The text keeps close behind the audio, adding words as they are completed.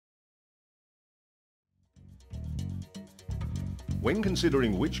When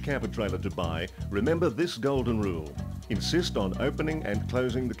considering which camper trailer to buy, remember this golden rule. Insist on opening and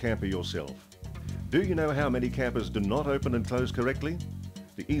closing the camper yourself. Do you know how many campers do not open and close correctly?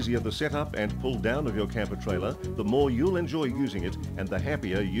 The easier the setup and pull down of your camper trailer, the more you'll enjoy using it and the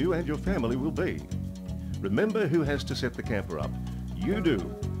happier you and your family will be. Remember who has to set the camper up. You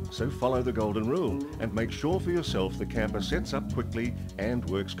do. So follow the golden rule and make sure for yourself the camper sets up quickly and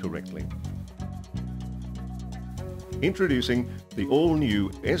works correctly. Introducing the all-new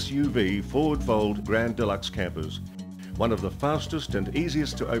SUV forward fold Grand Deluxe campers. One of the fastest and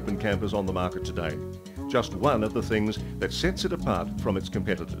easiest to open campers on the market today. Just one of the things that sets it apart from its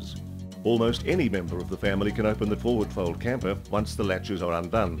competitors. Almost any member of the family can open the forward fold camper once the latches are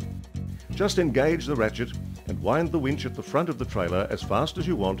undone. Just engage the ratchet and wind the winch at the front of the trailer as fast as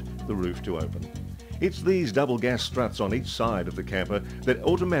you want the roof to open. It's these double gas struts on each side of the camper that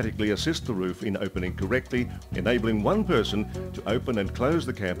automatically assist the roof in opening correctly, enabling one person to open and close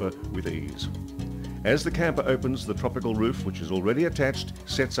the camper with ease. As the camper opens, the tropical roof, which is already attached,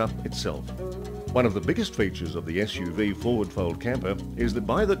 sets up itself. One of the biggest features of the SUV forward fold camper is that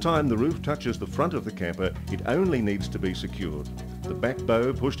by the time the roof touches the front of the camper, it only needs to be secured. The back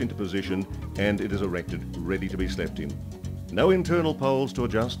bow pushed into position and it is erected, ready to be slept in. No internal poles to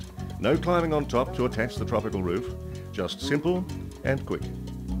adjust, no climbing on top to attach the tropical roof, just simple and quick,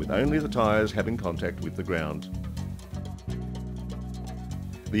 with only the tyres having contact with the ground.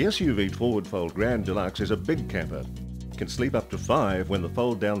 The SUV forward fold Grand Deluxe is a big camper. It can sleep up to 5 when the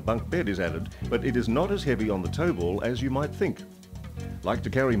fold-down bunk bed is added, but it is not as heavy on the tow ball as you might think. Like to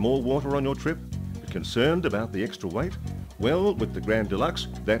carry more water on your trip? Concerned about the extra weight? Well, with the Grand Deluxe,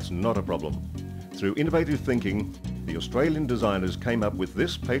 that's not a problem. Through innovative thinking, the Australian designers came up with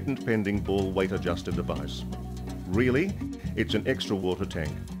this patent-pending ball weight adjuster device. Really, it's an extra water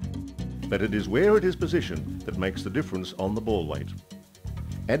tank. But it is where it is positioned that makes the difference on the ball weight.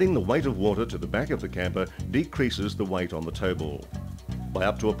 Adding the weight of water to the back of the camper decreases the weight on the tow ball by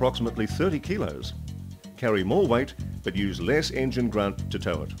up to approximately 30 kilos. Carry more weight, but use less engine grunt to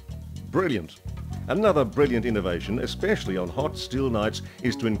tow it. Brilliant! Another brilliant innovation, especially on hot, still nights,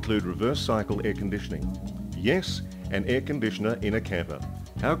 is to include reverse cycle air conditioning. Yes, an air conditioner in a camper.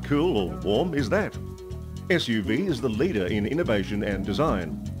 How cool or warm is that? SUV is the leader in innovation and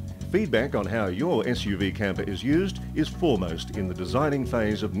design. Feedback on how your SUV camper is used is foremost in the designing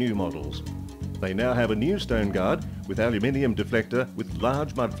phase of new models. They now have a new stone guard with aluminium deflector with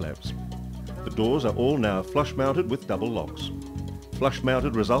large mud flaps. The doors are all now flush mounted with double locks. Flush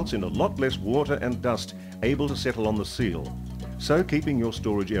mounted results in a lot less water and dust able to settle on the seal, so keeping your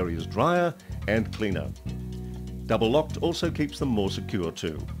storage areas drier and cleaner. Double locked also keeps them more secure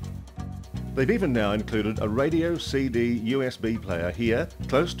too. They've even now included a radio CD USB player here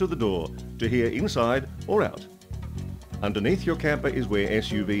close to the door to hear inside or out. Underneath your camper is where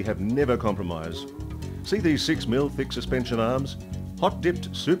SUV have never compromised. See these 6mm thick suspension arms? Hot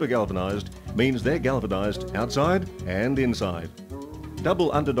dipped super galvanized means they're galvanized outside and inside.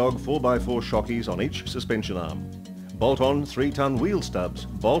 Double underdog 4x4 shockeys on each suspension arm. Bolt-on 3-ton wheel stubs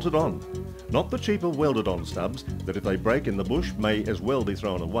bolted on. Not the cheaper welded-on stubs that if they break in the bush may as well be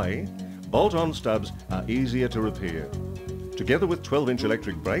thrown away. Bolt-on stubs are easier to repair. Together with 12-inch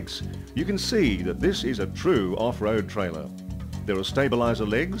electric brakes, you can see that this is a true off-road trailer. There are stabilizer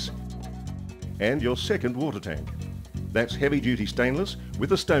legs and your second water tank. That's heavy-duty stainless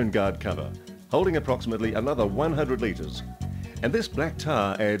with a stone guard cover, holding approximately another 100 litres. And this black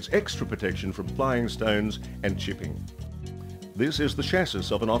tar adds extra protection from flying stones and chipping. This is the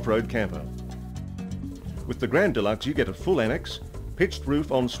chassis of an off-road camper. With the Grand Deluxe you get a full annex, pitched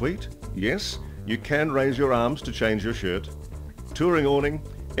roof ensuite. Yes, you can raise your arms to change your shirt. Touring awning,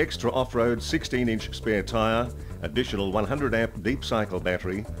 extra off-road 16-inch spare tyre, additional 100 amp deep cycle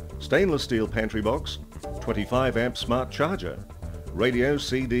battery, stainless steel pantry box, 25 amp smart charger, radio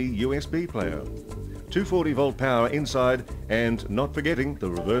CD USB player, 240 volt power inside, and not forgetting the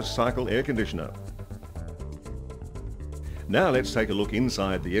reverse cycle air conditioner. Now let's take a look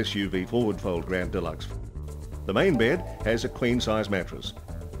inside the SUV forward fold Grand Deluxe. The main bed has a queen size mattress.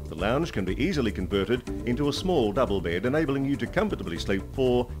 The lounge can be easily converted into a small double bed, enabling you to comfortably sleep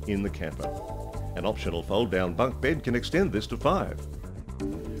 4 in the camper. An optional fold-down bunk bed can extend this to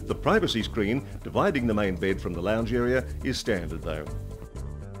 5. The privacy screen dividing the main bed from the lounge area is standard though.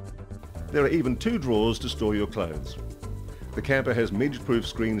 There are even 2 drawers to store your clothes. The camper has midge-proof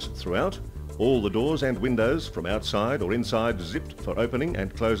screens throughout, all the doors and windows from outside or inside zipped for opening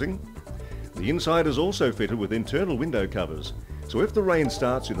and closing. The inside is also fitted with internal window covers, so if the rain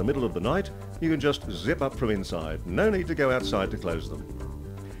starts in the middle of the night, you can just zip up from inside. No need to go outside to close them.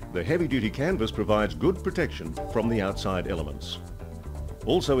 The heavy-duty canvas provides good protection from the outside elements.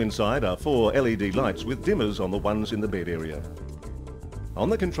 Also inside are 4 LED lights with dimmers on the ones in the bed area. On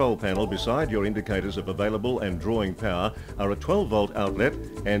the control panel beside your indicators of available and drawing power are a 12-volt outlet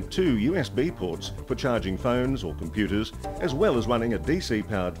and 2 USB ports for charging phones or computers, as well as running a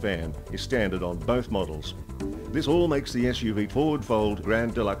DC-powered fan is standard on both models. This all makes the SUV Forward Fold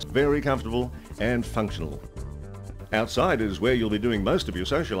Grand Deluxe very comfortable and functional. Outside is where you'll be doing most of your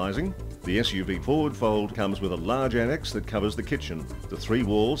socialising. The SUV Forward Fold comes with a large annex that covers the kitchen. The 3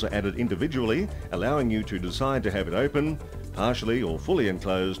 walls are added individually, allowing you to decide to have it open, partially or fully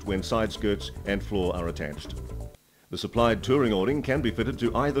enclosed when side skirts and floor are attached. The supplied touring awning can be fitted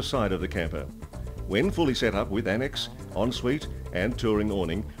to either side of the camper. When fully set up with annex, ensuite and touring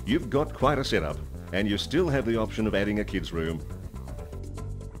awning, you've got quite a setup, and you still have the option of adding a kids' room.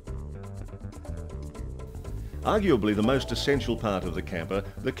 Arguably the most essential part of the camper,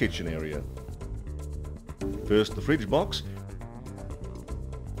 the kitchen area. First, the fridge box,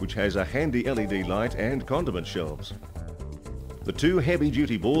 which has a handy LED light and condiment shelves. The 2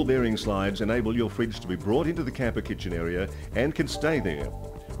 heavy-duty ball-bearing slides enable your fridge to be brought into the camper kitchen area and can stay there.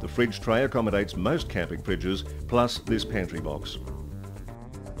 The fridge tray accommodates most camping fridges, plus this pantry box.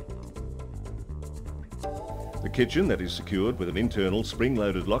 The kitchen, that is secured with an internal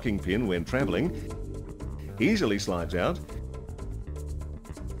spring-loaded locking pin when travelling, easily slides out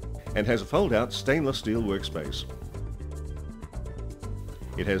and has a fold-out stainless steel workspace.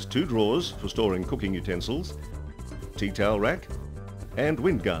 It has 2 drawers for storing cooking utensils, tea towel rack and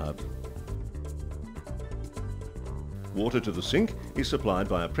wind guard. Water to the sink is supplied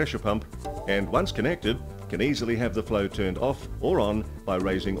by a pressure pump, and once connected can easily have the flow turned off or on by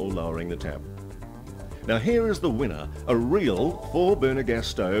raising or lowering the tap. Now here is the winner, a real 4-burner gas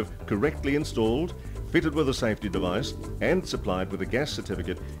stove correctly installed, fitted with a safety device and supplied with a gas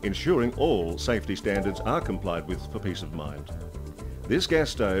certificate, ensuring all safety standards are complied with for peace of mind. This gas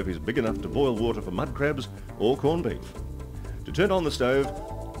stove is big enough to boil water for mud crabs or corned beef. To turn on the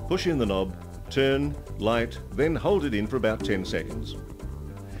stove, push in the knob, turn, light, then hold it in for about 10 seconds.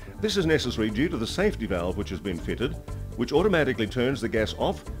 This is necessary due to the safety valve which has been fitted, which automatically turns the gas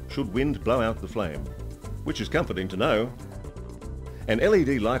off should wind blow out the flame, which is comforting to know. An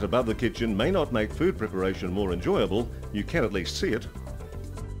LED light above the kitchen may not make food preparation more enjoyable, you can at least see it.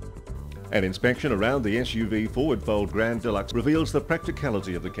 An inspection around the SUV Forward Fold Grand Deluxe reveals the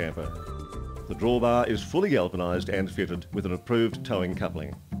practicality of the camper. The drawbar is fully galvanised and fitted with an approved towing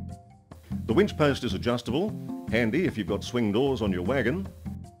coupling. The winch post is adjustable, handy if you've got swing doors on your wagon.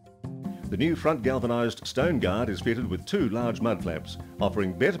 The new front galvanised stone guard is fitted with 2 large mud flaps,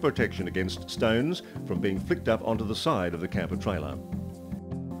 offering better protection against stones from being flicked up onto the side of the camper trailer.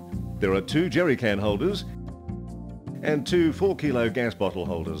 There are 2 jerry can holders and 2 4-kilo gas bottle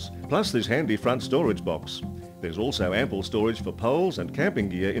holders, plus this handy front storage box. There's also ample storage for poles and camping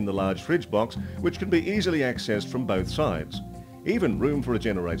gear in the large fridge box, which can be easily accessed from both sides. Even room for a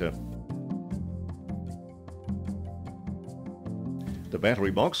generator. The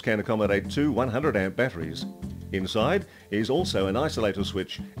battery box can accommodate 2 100-amp batteries. Inside is also an isolator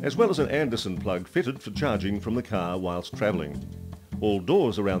switch, as well as an Anderson plug fitted for charging from the car whilst travelling. All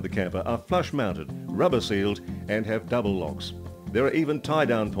doors around the camper are flush mounted, rubber sealed and have double locks. There are even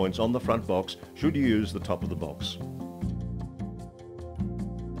tie-down points on the front box should you use the top of the box.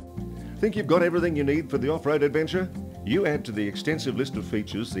 Think you've got everything you need for the off-road adventure? You add to the extensive list of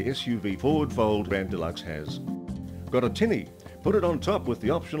features the SUV Forward Fold Grand Deluxe has. Got a tinny? Put it on top with the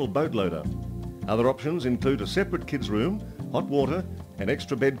optional boat loader. Other options include a separate kids' room, hot water, an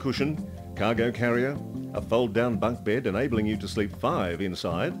extra bed cushion, cargo carrier, a fold-down bunk bed enabling you to sleep 5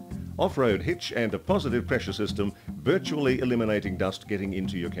 inside, off-road hitch and a positive pressure system virtually eliminating dust getting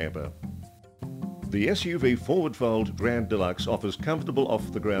into your camper. The SUV Forward Fold Grand Deluxe offers comfortable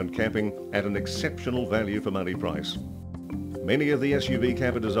off-the-ground camping at an exceptional value for money price. Many of the SUV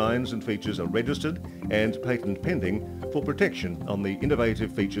camper designs and features are registered and patent pending for protection on the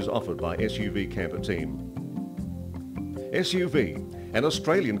innovative features offered by SUV Camper Team. SUV, an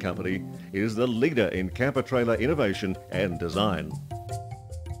Australian company, is the leader in camper trailer innovation and design.